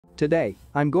Today,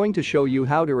 I'm going to show you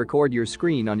how to record your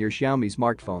screen on your Xiaomi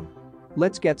smartphone.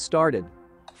 Let's get started.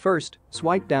 First,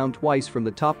 swipe down twice from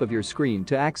the top of your screen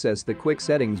to access the quick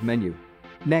settings menu.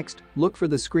 Next, look for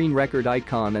the screen record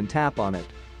icon and tap on it.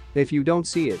 If you don't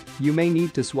see it, you may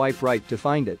need to swipe right to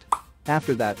find it.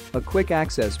 After that, a quick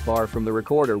access bar from the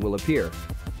recorder will appear.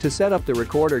 To set up the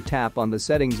recorder, tap on the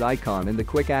settings icon in the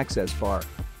quick access bar.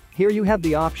 Here you have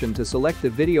the option to select the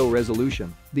video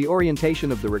resolution, the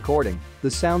orientation of the recording, the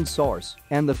sound source,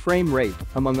 and the frame rate,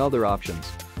 among other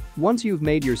options. Once you've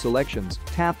made your selections,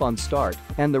 tap on Start,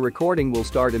 and the recording will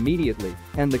start immediately,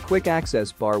 and the quick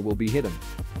access bar will be hidden.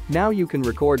 Now you can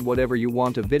record whatever you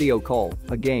want: a video call,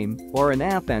 a game, or an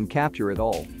app, and capture it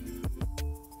all.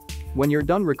 When you're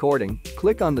done recording,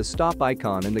 click on the stop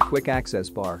icon in the quick access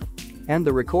bar. And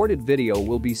the recorded video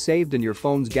will be saved in your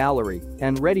phone's gallery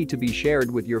and ready to be shared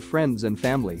with your friends and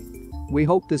family. We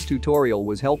hope this tutorial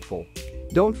was helpful.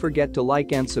 Don't forget to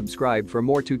like and subscribe for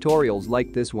more tutorials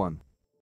like this one.